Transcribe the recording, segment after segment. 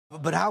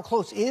But how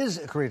close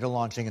is Korea to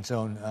launching its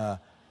own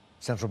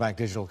central bank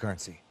digital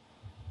currency?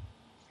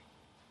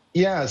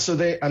 Yeah, so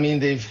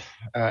they've,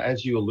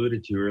 as you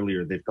alluded to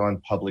earlier, they've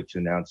gone public to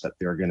announce that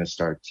they're going to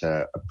start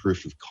a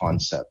proof of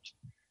concept,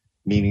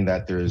 meaning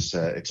that there's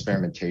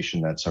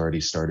experimentation that's already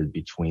started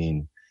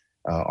between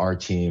our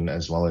team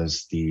as well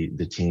as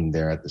the team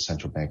there at the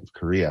Central Bank of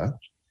Korea.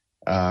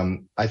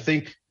 I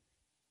think,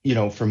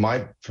 from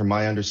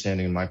my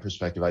understanding and my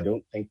perspective, I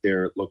don't think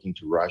they're looking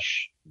to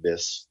rush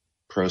this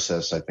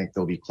process. I think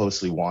they'll be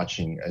closely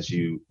watching, as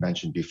you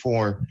mentioned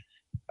before,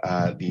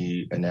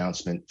 the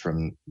announcement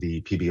from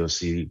the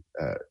PBOC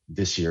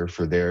this year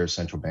for their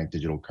central bank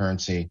digital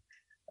currency.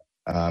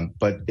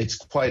 But it's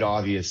quite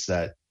obvious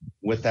that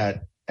with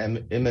that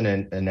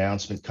imminent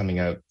announcement coming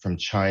out from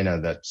China,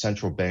 that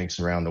central banks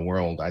around the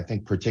world, I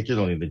think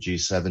particularly the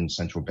G7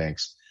 central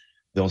banks,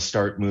 they'll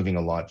start moving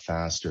a lot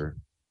faster,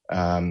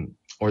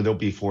 or they'll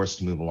be forced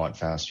to move a lot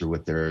faster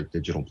with their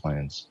digital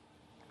plans.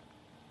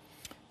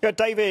 Yeah,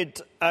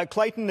 David,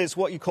 Klaytn is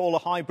what you call a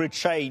hybrid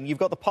chain. You've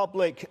got the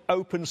public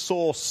open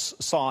source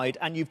side,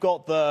 and you've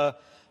got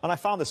and I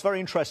found this very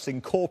interesting,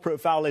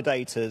 corporate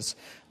validators,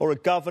 or a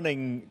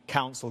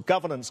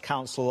governance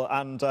council,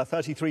 and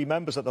 33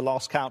 members at the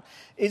last count.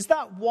 Is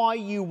that why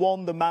you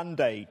won the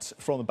mandate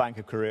from the Bank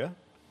of Korea?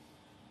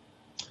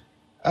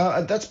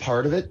 That's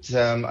part of it.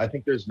 I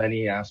think there's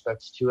many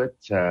aspects to it.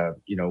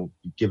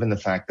 Given the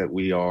fact that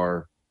we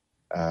are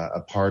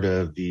a part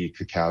of the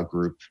Kakao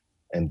Group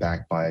and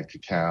backed by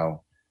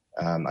Kakao,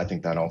 I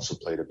think that also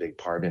played a big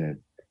part in it.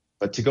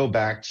 But to go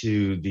back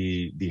to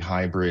the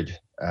hybrid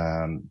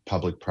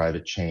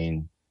public-private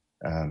chain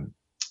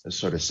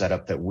sort of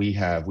setup that we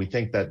have, we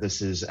think that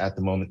this is at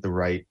the moment the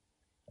right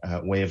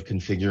way of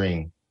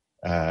configuring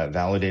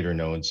validator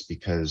nodes,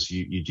 because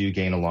you do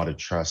gain a lot of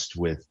trust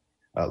with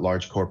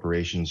large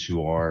corporations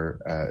who are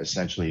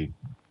essentially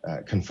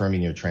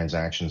confirming your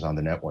transactions on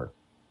the network.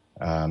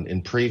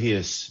 In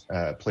previous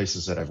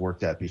places that I've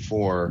worked at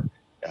before,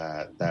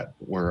 that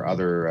were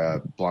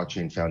other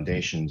blockchain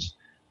foundations,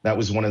 that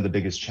was one of the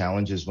biggest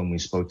challenges when we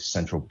spoke to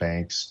central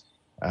banks,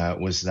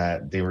 was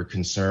that they were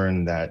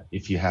concerned that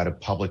if you had a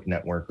public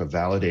network of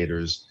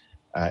validators,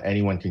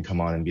 anyone can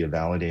come on and be a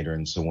validator.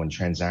 And so when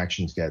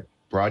transactions get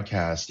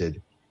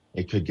broadcasted,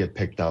 it could get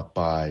picked up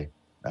by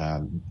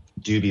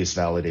dubious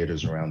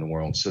validators around the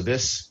world. So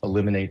this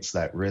eliminates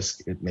that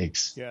risk. It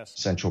makes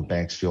central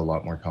banks feel a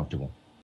lot more comfortable.